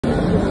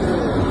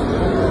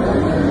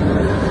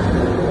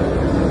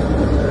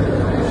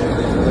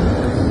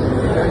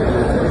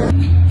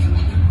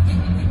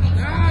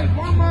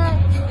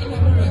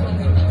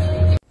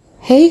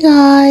Hey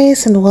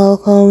guys, and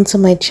welcome to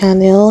my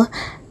channel.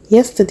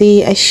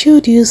 Yesterday I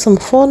showed you some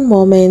fun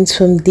moments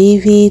from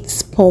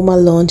David's Puma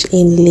launch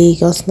in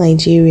Lagos,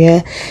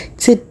 Nigeria.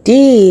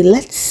 Today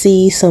let's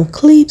see some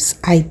clips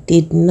I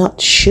did not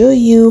show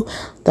you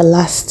the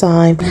last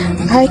time.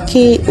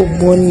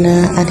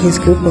 Ogbonna and his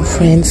group of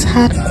friends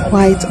had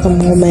quite a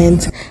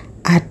moment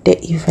at the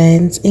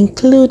event,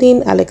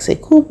 including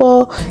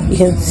Ekubo. You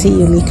can see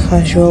Unique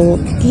Casual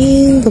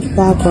in the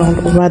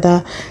background, or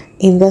rather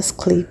in this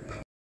clip.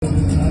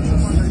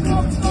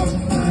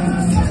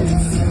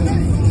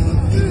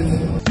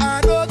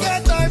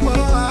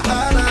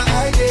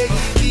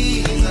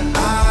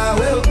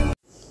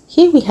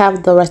 Here we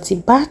have Dorothy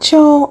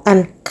Bacho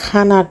and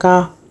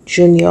Kanaga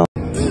Jr.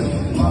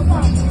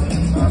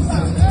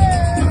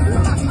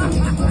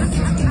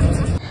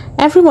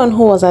 Everyone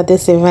who was at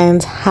this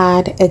event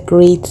had a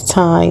great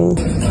time.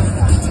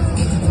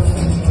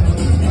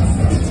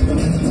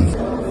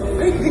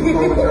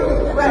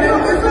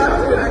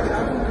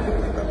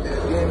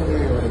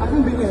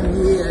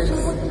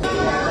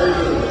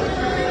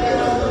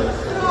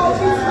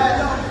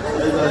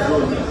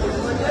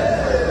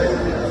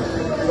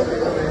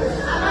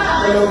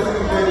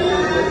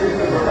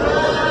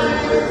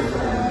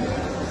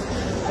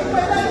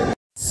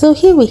 So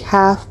here we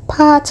have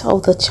part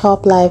of the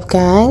Chop Life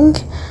gang,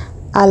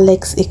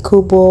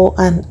 Ekubo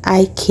and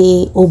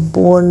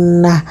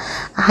Ogbonna.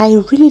 I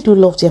really do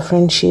love their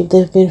friendship.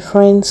 They've been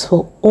friends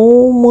for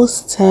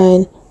almost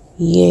 10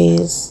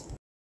 years.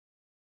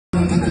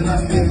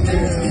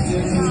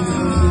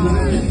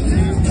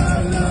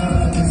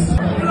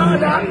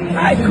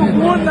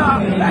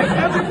 Ogbonna, like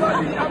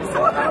everybody, I'm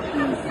so happy.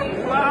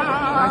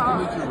 Wow. Nice to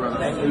meet you,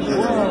 brother.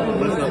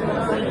 What's up?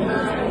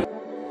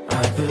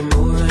 I've been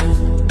moving.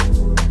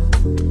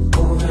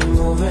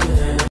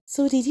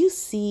 So did you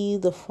see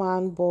the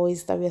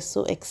fanboys that were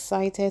so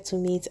excited to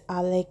meet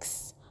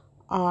Alex,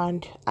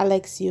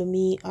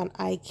 Yomi and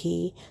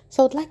IK?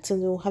 So I'd like to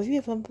know, have you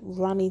ever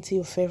run into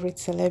your favorite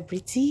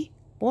celebrity?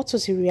 What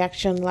was your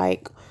reaction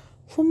like?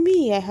 For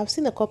me, I have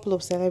seen a couple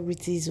of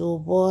celebrities,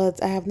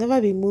 but I have never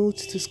been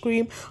moved to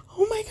scream,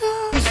 "Oh my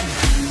gosh!"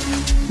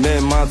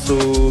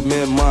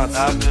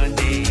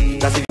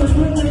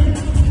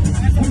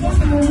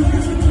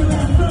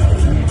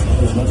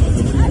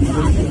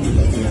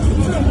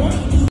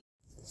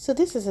 So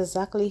this is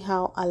exactly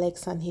how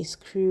Alex and his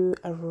crew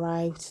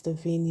arrived to the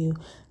venue.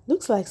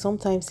 Looks like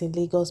sometimes in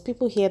Lagos,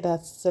 people hear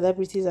that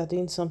celebrities are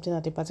doing something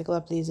at a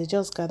particular place. They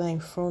just gather in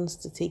front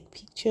to take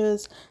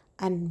pictures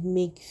and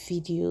make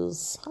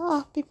videos.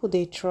 People,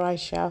 they try,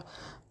 sha.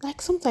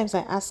 Like sometimes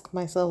I ask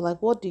myself,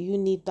 like, what do you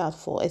need that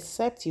for?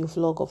 Except you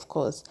vlog, of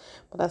course.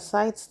 But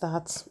aside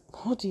that,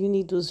 what do you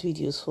need those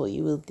videos for?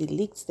 You will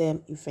delete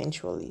them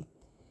eventually.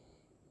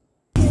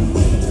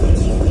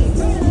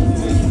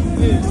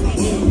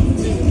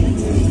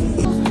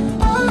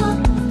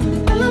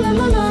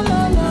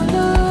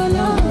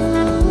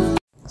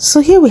 So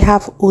here we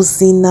have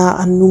Ozina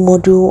and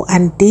Numodu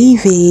and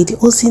David.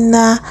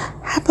 Ozina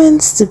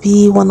happens to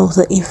be one of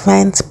the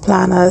event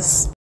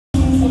planners.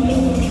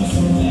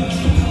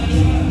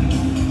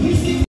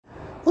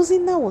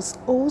 Ozina was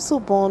also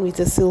born with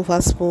a silver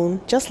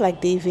spoon. Just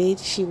like David,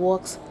 she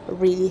works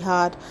really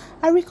hard.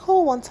 I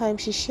recall one time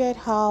she shared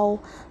how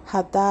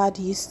her dad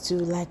used to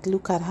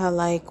look at her,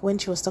 like when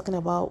she was talking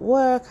about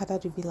work, her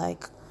dad would be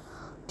like,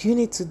 "Do you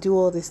need to do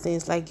all these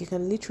things? Like, you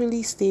can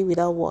literally stay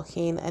without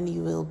working and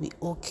you will be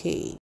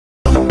okay."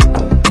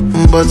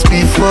 But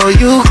before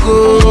you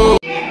go,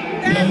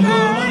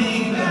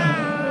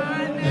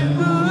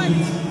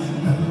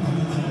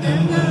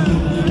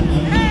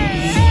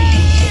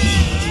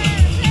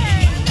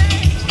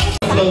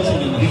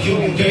 if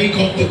you're very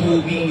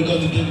comfortable, we got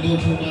the Davido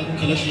Puma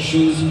collection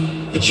shoes,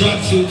 the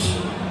tracksuits,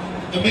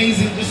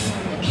 amazing, just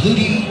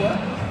hoodie,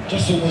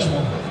 just so much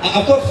more.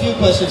 I've got a few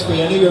questions for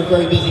you. I know you're a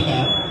very busy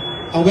man.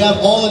 And we have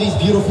all of these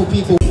beautiful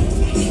people.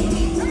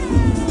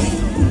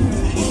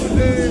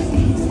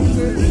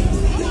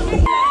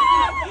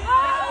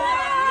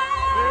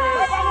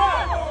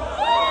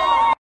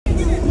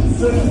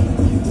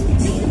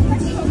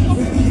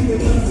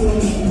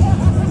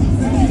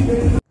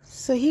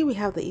 So here we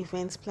have the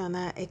events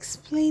planner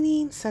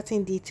explaining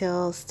certain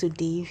details to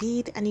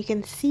David, and you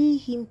can see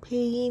him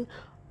paying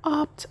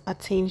apt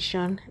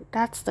attention.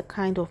 That's the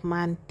kind of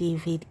man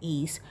David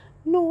is.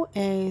 No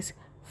airs,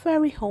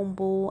 very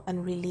humble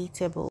and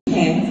relatable.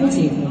 Prepare for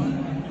takeoff.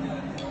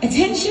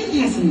 Attention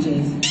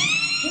passengers.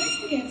 Don't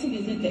forget to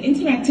visit the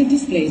interactive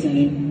display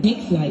zone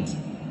mid-flight.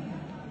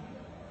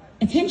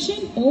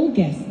 Attention all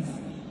guests.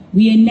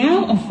 We are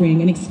now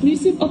offering an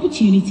exclusive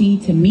opportunity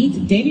to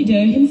meet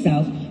Davido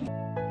himself.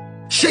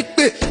 shake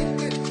it.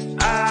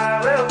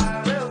 I will.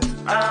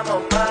 I'm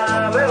on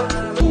my will.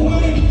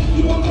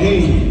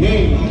 Hey.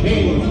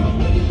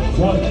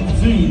 1,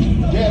 2,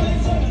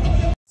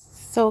 yes.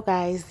 So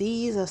guys,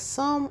 these are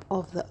some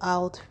of the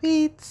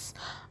outfits,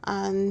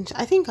 and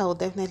I think I will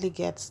definitely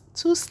get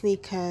 2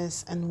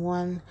 sneakers and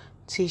 1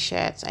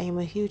 t-shirt. I am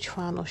a huge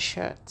fan of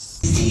shirts.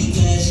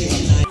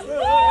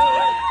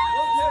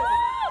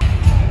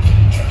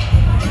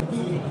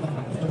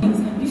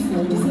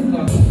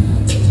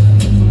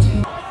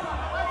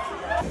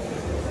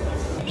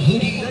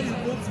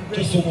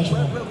 so much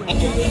more.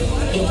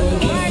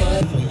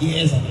 For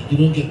years and you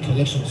don't get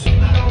collections.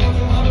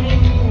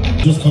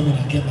 Just come in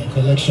and get my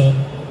collection.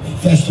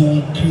 First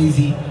one,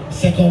 crazy.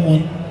 Second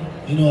one,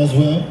 you know, as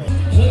well.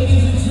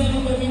 Ladies and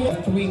gentlemen, we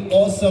have 3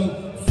 awesome.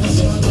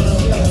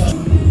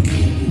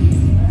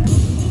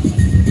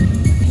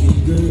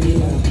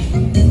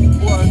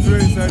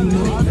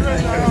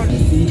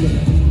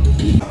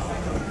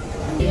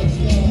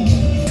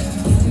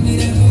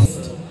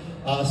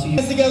 So you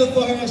guys together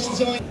for her, she's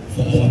joined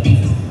for all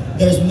people.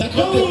 There's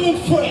nothing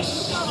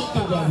fresh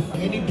about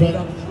any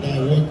brother that I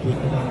work with.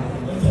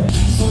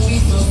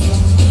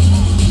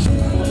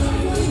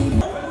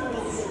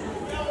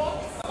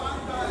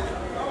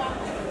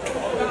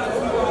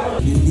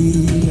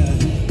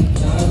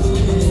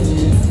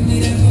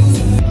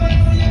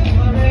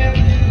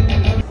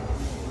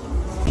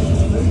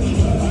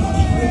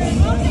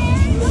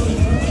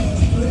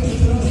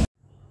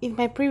 In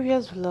my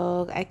previous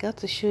vlog, I got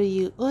to show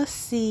you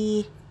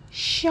Osi,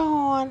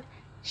 Sean,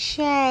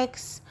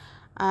 Shex,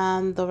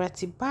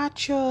 Dorothy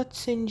Bacho,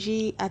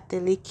 Tunji,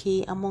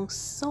 Adeleke, among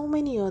so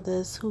many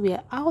others who were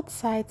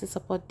outside to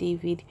support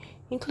David,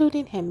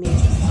 including Hemi.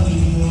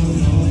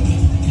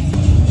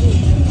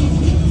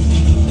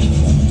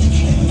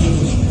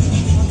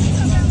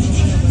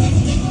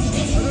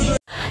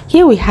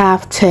 Here we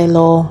have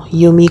Taylor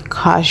Yumi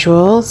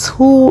Casuals,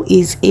 who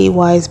is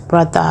AY's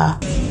brother.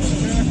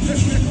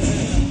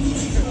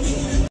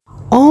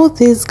 All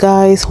these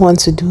guys want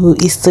to do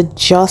is to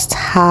just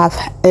have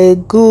a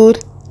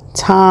good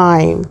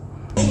time.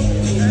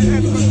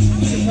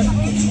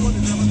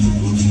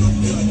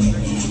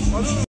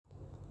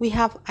 We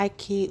have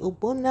Ike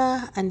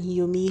Ogbonna and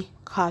Yumi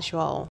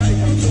Casual.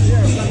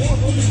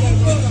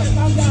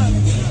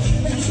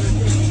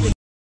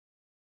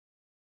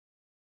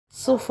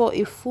 So for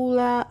a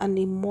fuller and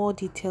a more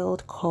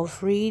detailed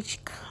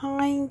coverage,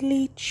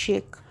 kindly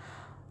check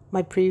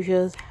my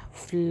previous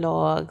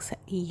vlogs.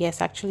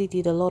 Yes, actually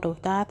did a lot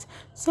of that.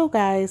 So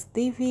guys,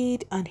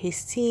 David and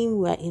his team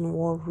were in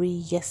Warri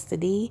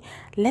yesterday.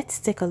 Let's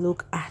take a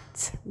look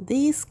at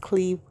this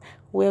clip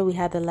where we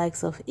had the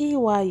likes of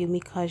AY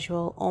Yumi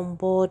Casual on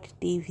board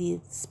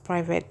David's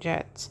private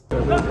jet.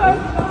 Wow.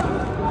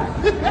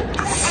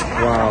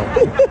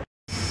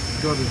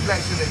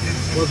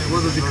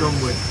 What does it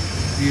come with?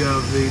 Do you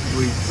have it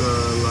with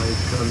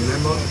like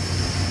lemon?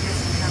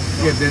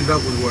 Yeah, then that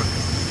would work.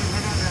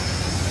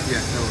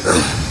 Yeah, that would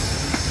work.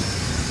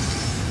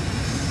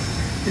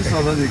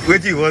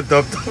 What do you want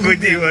up? Talk what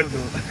do you want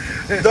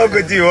up? Talk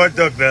what you want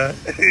up now.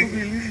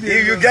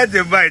 If you get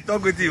the mic,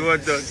 talk what you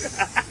want up.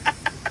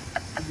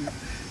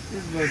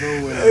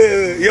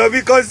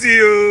 Yobi can see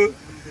you.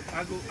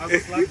 I go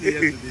slap you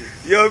yesterday.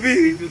 Yobi.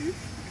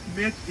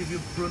 If you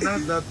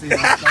pronounce that thing,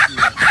 I'll slap you.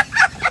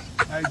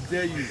 I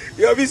dare you.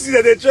 Yobi, see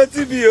that they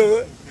threaten me.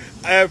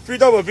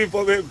 Freedom of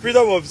information,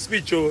 freedom of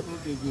speech.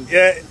 Okay, good.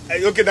 Yeah,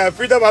 okay, now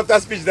freedom after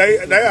speech, now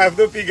I have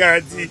no fee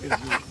guarantee. Okay, good.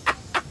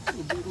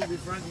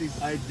 Frankly,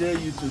 I dare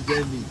you to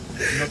dare me.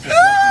 Not to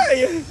slap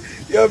you.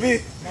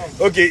 Yobi,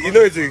 okay, you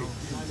know it.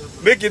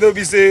 Make it not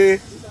be say,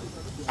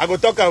 I go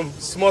talk him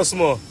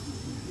small.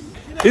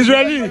 He's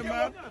ready.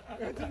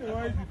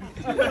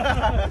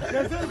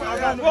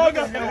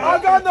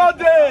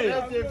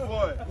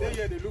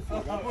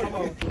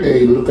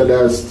 Hey, look at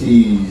that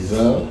steez,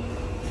 huh?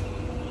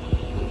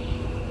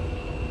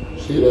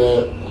 See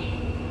that?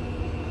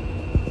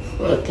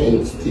 Fucking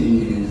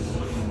steez.